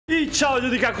Ćao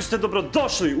ljudi, kako ste,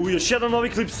 dobrodošli u još jedan novi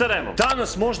klip sa Remom.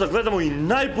 Danas možda gledamo i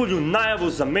najbolju najavu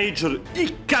za Major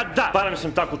ikada. Barem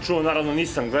sam tako čuo, naravno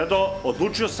nisam gledao.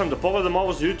 Odlučio sam da pogledam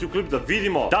ovo za YouTube klip da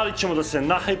vidimo da li ćemo da se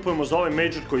nahajpujemo za ovaj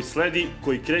Major koji sledi,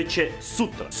 koji kreće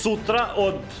sutra. Sutra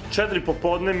od 4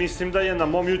 popodne mislim da je na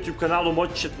mom YouTube kanalu,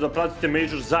 moći ćete da pratite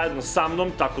Major zajedno sa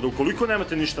mnom, tako da ukoliko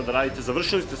nemate ništa da radite,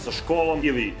 završili ste sa školom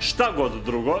ili šta god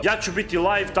drugo, ja ću biti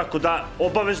live, tako da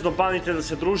obavezno banite da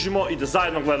se družimo i da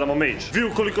zajedno gledamo Major. Vi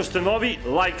ukoliko ste novi,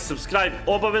 like, subscribe,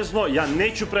 obavezno, ja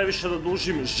neću previše da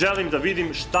dužim, želim da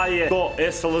vidim šta je to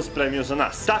SL spremio za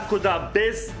nas. Tako da,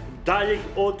 bez daljeg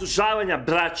odužavanja,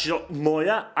 braćo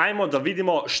moja, ajmo da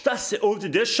vidimo šta se ovdje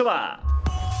dešava.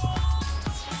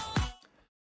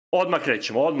 Odmah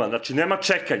krećemo, odmah, znači nema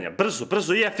čekanja, brzo,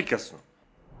 brzo i efikasno.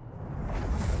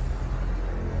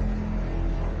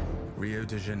 Rio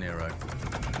de Janeiro,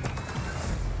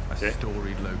 a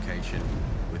storied location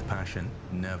with passion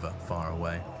never far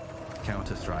away.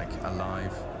 Counter-Strike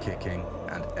alive, kicking,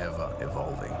 and ever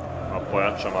evolving.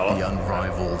 The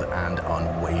unrivaled and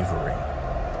unwavering.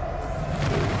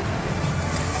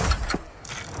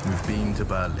 We've been to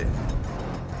Berlin.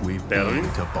 We've been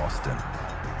to Boston.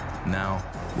 Now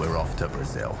we're off to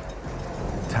Brazil.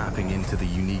 Tapping into the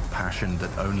unique passion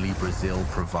that only Brazil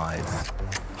provides.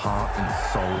 Heart and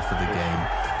soul for the game.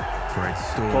 For its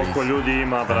stories. Koliko ljudi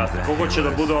ima, brate. Koliko će da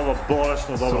bude ovo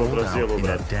bolesno dobro u Brazilu,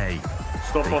 brate.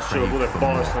 100% će da bude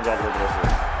bolesno dobro u Brazilu.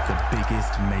 The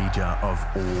biggest major of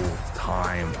all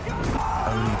time.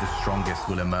 Only the strongest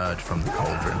will emerge from the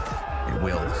cauldron. It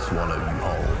will swallow you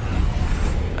whole.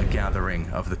 A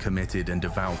gathering of the committed and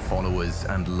devout followers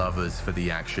and lovers for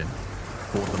the action.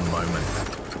 For the moment.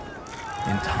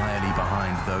 Entirely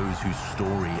behind those whose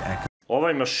story echoes.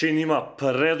 Ovaj mašin ima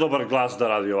predobar glas da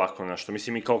radi ovako nešto.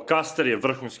 Mislim, i kao kaster je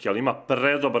vrhunski, ali ima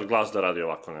predobar glas da radi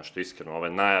ovako nešto, iskreno, ove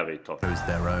najave i to.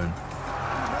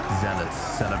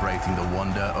 Zealots celebrating the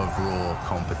wonder of raw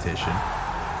competition.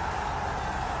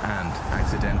 And,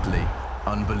 accidentally,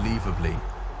 unbelievably,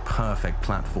 perfect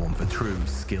platform for true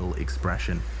skill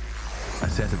expression. A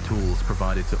set of tools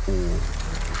provided to all,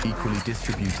 equally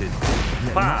distributed,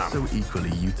 yet not so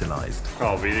equally utilized.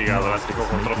 Kao vidi ga, vrati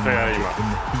koliko trofeja ima. In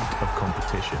the heat of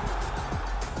competition.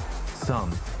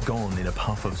 Some gone in a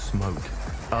puff of smoke,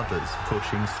 others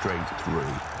pushing straight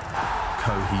through.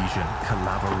 Cohesion,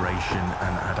 collaboration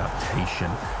and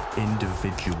adaptation,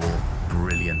 individual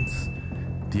brilliance.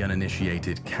 The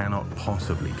uninitiated cannot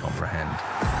possibly comprehend.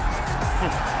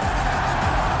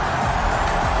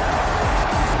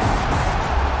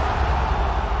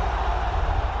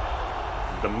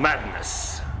 The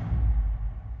madness.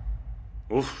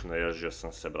 Naježio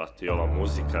sam se, brati, ova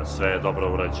muzika, sve je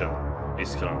dobro urađeno,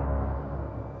 iskreno.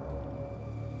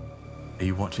 Are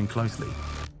you watching closely?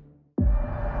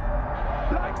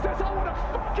 Like says, I want to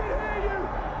fucking hear you!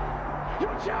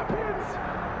 You're champions!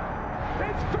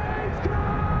 It's FaZe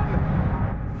Clan!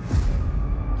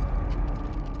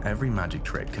 Every magic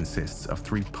trick consists of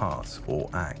 3 parts or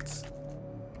acts.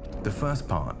 The first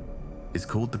part is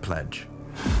called the pledge.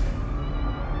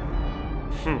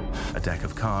 A deck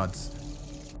of cards,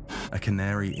 a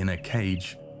canary in a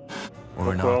cage,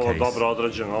 or in our case,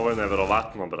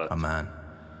 a man.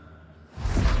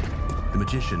 The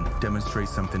magician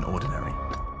demonstrates something ordinary,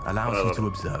 allows you to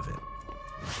observe it.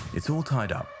 It's all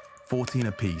tied up, 14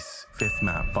 apiece, 5th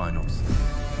map finals.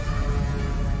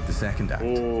 The second act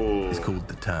is called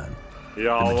the turn. The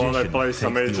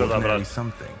magician takes the ordinary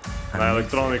something and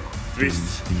makes it do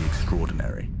the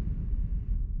extraordinary.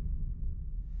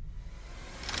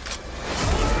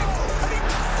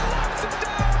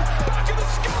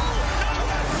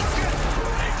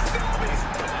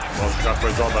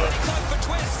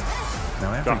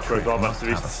 Now every trick must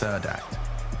have a third act,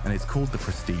 and it's called the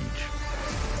prestige.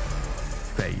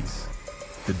 FaZe.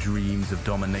 The dreams of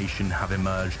domination have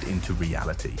emerged into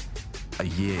reality. A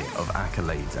year of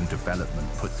accolades and development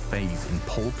puts FaZe in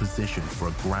pole position for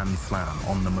a grand slam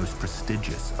on the most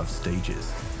prestigious of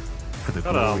stages. For the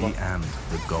glory and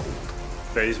the gold.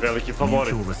 FaZe veliki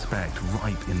favorit. Mutual respect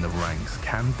right in the ranks.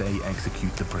 Can they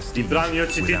execute the prestige I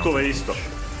branioci titule isto.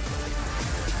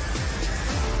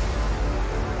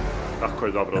 Tako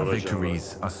je dobro urađeno.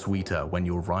 Victories are sweeter when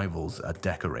your rivals are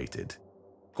decorated.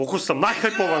 Koliko sam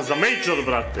najhypovan za Major,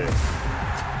 brate.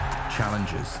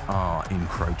 Challengers are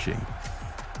encroaching.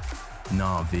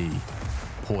 Na'Vi,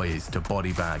 poised to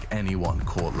body bag anyone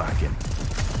caught lacking.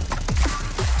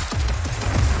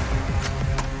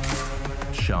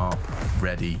 Sharp,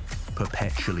 ready,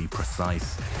 perpetually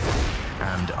precise,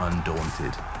 and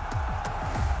undaunted.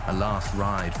 A last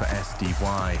ride for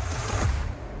SDY,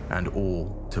 and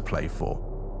all to play for.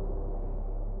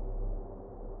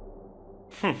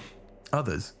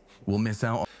 Others will miss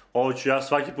out Ovo ću ja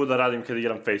svaki put da radim kad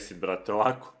igram Faceit, brate,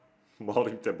 ovako.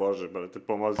 Molim te, Bože, brate,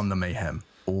 pomozi. on the mayhem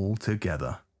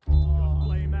altogether.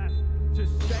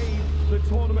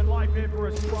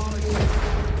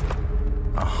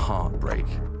 A heartbreak.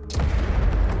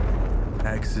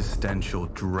 Existential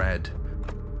dread.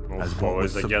 As what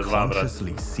was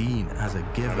subconsciously seen as a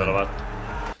given.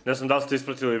 Ne znam da li ste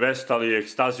ispratili vest, ali je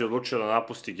Ekstazi odlučio da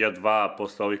napusti G2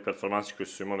 posle ovih performansi koji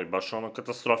su imali, baš ono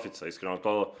katastrofica, iskreno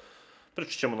to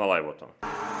pričat ćemo na live o tome.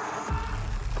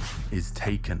 Is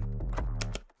taken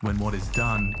when what is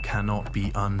done cannot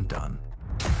be undone.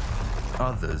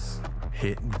 Others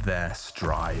hit their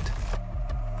stride.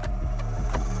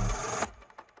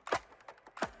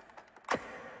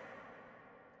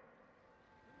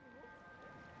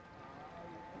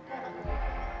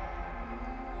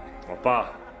 Opa.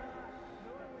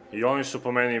 I oni su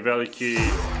po meni veliki...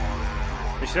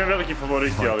 Mislim, ne veliki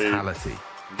favoriti, ali...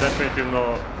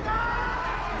 Definitivno...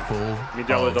 Mi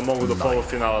djeluje da mogu do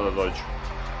polufinala da dođu.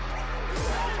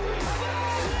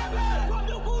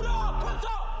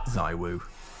 ZywOo.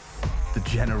 The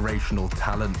generational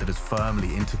talent that has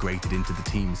firmly integrated into the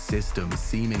team's system,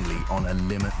 seemingly on a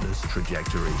limitless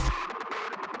trajectory.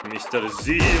 Mr.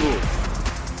 Zivu.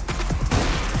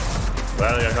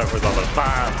 Gledaj ga kako je dobar.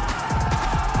 Bam!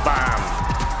 Bam!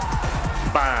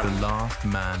 Bam! The last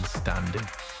man standing.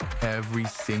 Every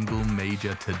single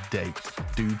major to date,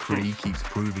 Dupree keeps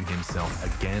proving himself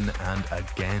again and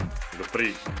again.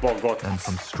 Dupree, Bogot. And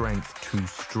from strength to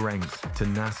strength,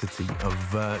 tenacity of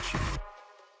virtue.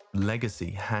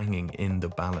 Legacy hanging in the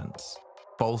balance,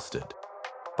 bolstered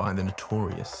by the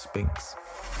notorious Spinks.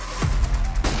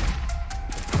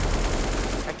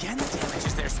 Again, the damage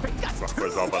is there. Spinks got Kako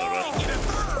je dobar, bre.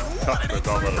 Kako je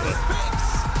dobar, bre.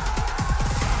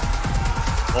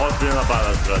 Ozbiljan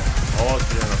napadač, bre.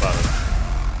 Ozbiljan napadač.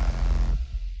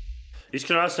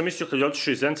 Iskreno, ja sam mislio kad je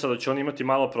otišao iz Enca da će oni imati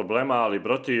malo problema, ali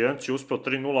broti Enc je uspeo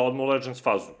 3-0 odmah u Legends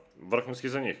fazu. Vrhunski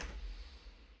za njih.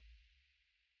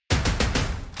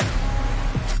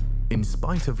 In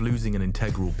spite of losing an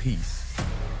integral piece,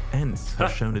 Ents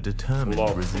have shown a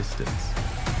determined resistance.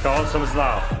 Kao sam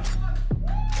znao.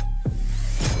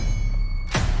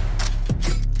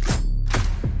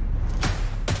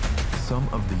 Some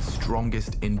of the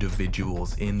strongest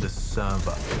individuals in the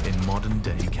server in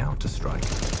modern-day Counter-Strike.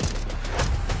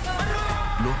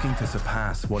 Looking to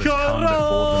surpass what has come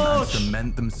before them and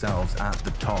cement themselves at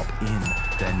the top in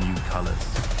their new colors.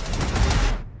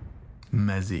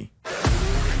 Mezzi.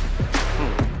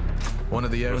 One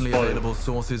of the only available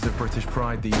sources of British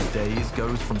pride these days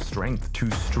goes from strength to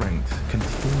strength,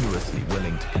 continuously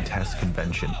willing to contest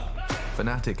convention.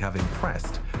 Fnatic have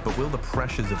impressed, but will the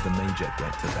pressures of the major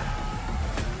get to them?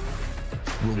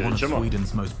 Will one of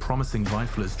Sweden's most promising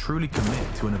riflers truly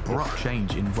commit to an abrupt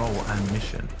change in role and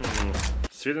mission?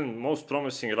 Sweden most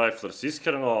promising riflers,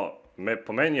 iskreno,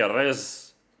 po meni je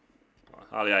Rez,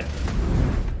 ali aj.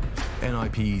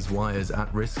 NIP's wires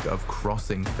at risk of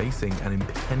crossing, facing an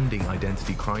impending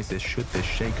identity crisis should this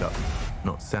shakeup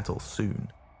not settle soon.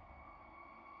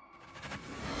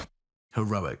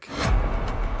 Heroic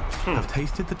have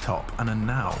tasted the top and are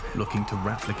now looking to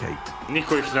replicate.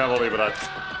 Niko ih ne voli, brat.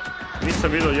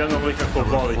 Nisam vidio jednog lika ko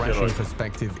voli Heroic.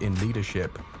 Perspective in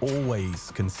leadership,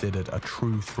 always considered a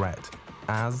true threat,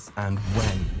 as and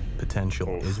when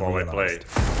potential is realized.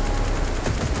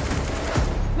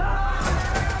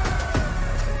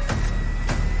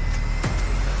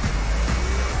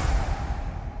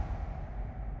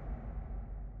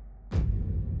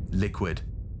 Liquid.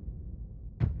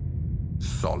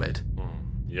 Solid.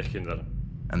 Jehinder.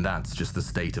 And that's just the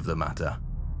state of the matter.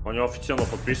 On je oficijalno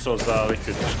potpisao za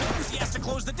Liquid. He has to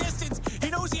close the distance. He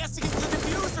knows he has to get to the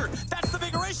diffuser. That's the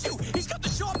bigger issue. He's got the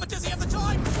shot, but does he have the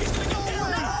time? He's gonna go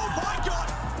away. Oh my god!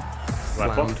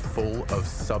 Cloud full of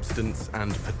substance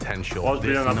and potential.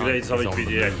 Ozbiljan upgrade za Liquid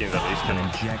je Jehinder, An iskreno.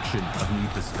 injection of new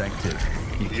perspective.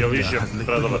 Ikad has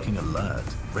Liquid looking alert,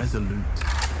 resolute.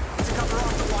 To cover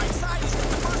off the wide side, he's got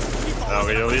the first. He Evo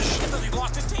ga Jeliš. He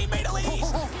lost his teammate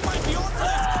Elise. Might be on for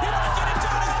this. He might get it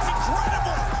done. That's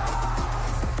incredible.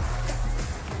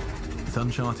 It's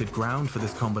uncharted ground for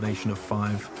this combination of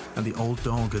five, and the old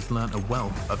dog has learnt a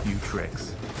wealth of new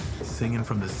tricks, singing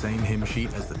from the same hymn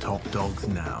sheet as the top dogs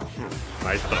now.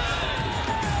 Majstor.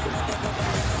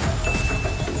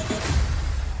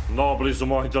 No, blizu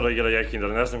monitora igra Jehinder,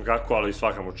 ne znam kako, ali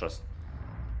svaka mu čast.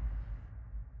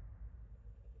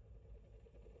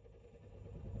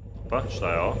 Pa,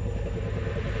 šta je ovo?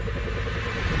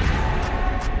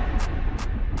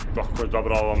 Kako je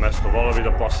dobro ovo mesto, volio bi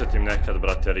da posjetim nekad,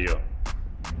 brate, Rio.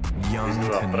 Young,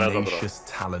 tenacious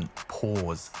talent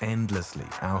pours endlessly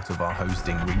out of our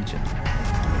hosting region,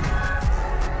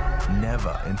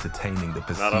 never entertaining the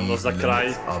perceived limits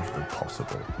of the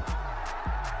possible.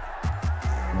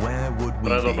 Where would we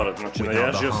be without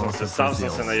the heart of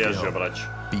Brazil still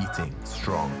beating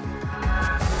strong?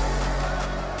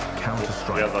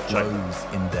 Counter-Strike flows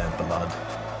in their blood.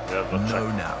 No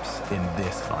naps in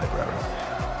this library.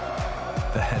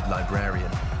 The head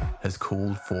librarian has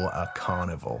called for a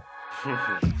carnival.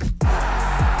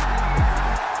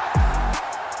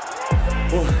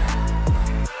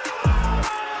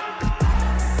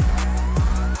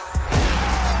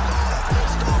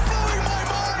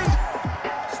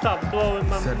 Stop blowing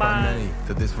my mind. Said by many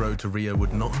that this road to Rio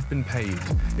would not have been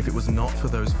paved if it was not for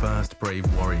those first brave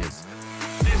warriors.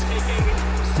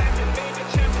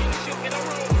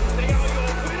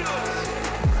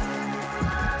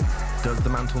 Does the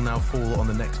mantle now fall on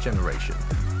the next generation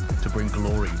to bring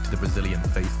glory to the Brazilian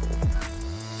faithful?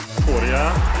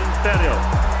 Furija, Imperial.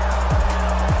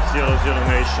 0-0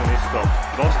 Nation isto.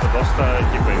 Dosta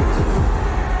ekipa imaca.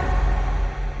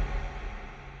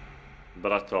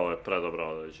 Brate, ovo je predobro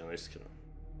određeno, iskreno.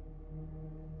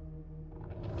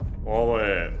 Ovo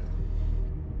je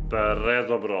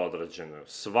predobro određeno.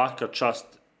 Svaka čast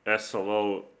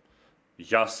SLO,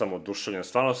 ja sam oduševljen.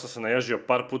 Stvarno sam se naježio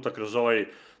par puta kroz ovaj...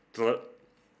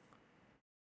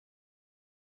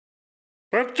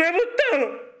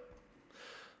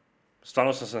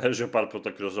 Stvarno sam se naježio par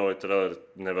puta kroz ovaj trailer.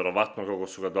 Neverovatno kako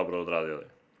su ga dobro odradili.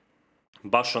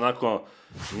 Baš onako,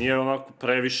 nije onako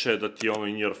previše da ti ono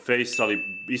in your face, ali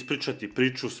ispričati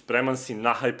priču, spreman si,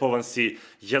 nahajpovan si,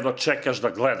 jedva čekaš da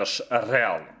gledaš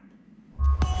realno.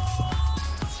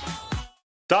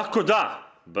 Tako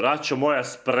da, braćo moja,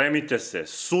 spremite se,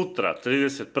 sutra,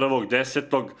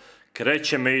 31.10.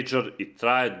 kreće Major i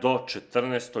traje do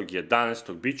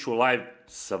 14.11. Biću live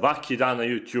svaki dan na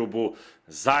YouTube-u,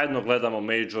 zajedno gledamo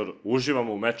Major,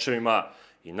 uživamo u mečevima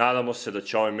i nadamo se da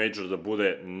će ovaj Major da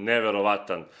bude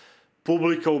neverovatan.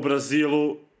 Publika u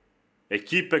Brazilu,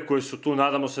 ekipe koje su tu,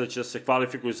 nadamo se da će da se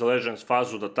kvalifikuju za Legends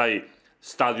fazu, da taj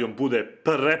stadion bude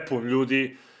prepun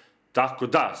ljudi. Tako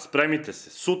da, spremite se,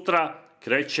 sutra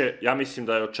kreće, ja mislim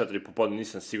da je od 4 popodne,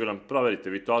 nisam siguran, proverite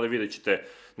vi to, ali vidjet ćete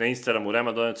na Instagramu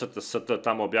Rema, DONACIJE,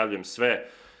 tamo objavljujem sve.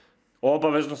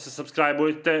 Obavezno se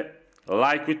subscribe-ujte,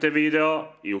 lajkujte video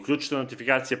i uključite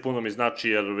notifikacije, puno mi znači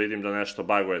jer vidim da nešto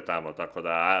buguje tamo, tako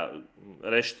da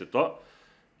rešite to.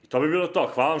 I to bi bilo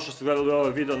to, hvala vam što ste gledali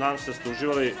ovaj video, nadam se da ste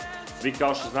uživali. Vi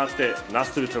kao što znate,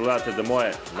 nastavite da gledate da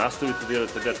moje, nastavite da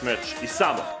igrate deathmatch i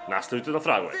samo nastavite da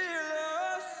fragujete.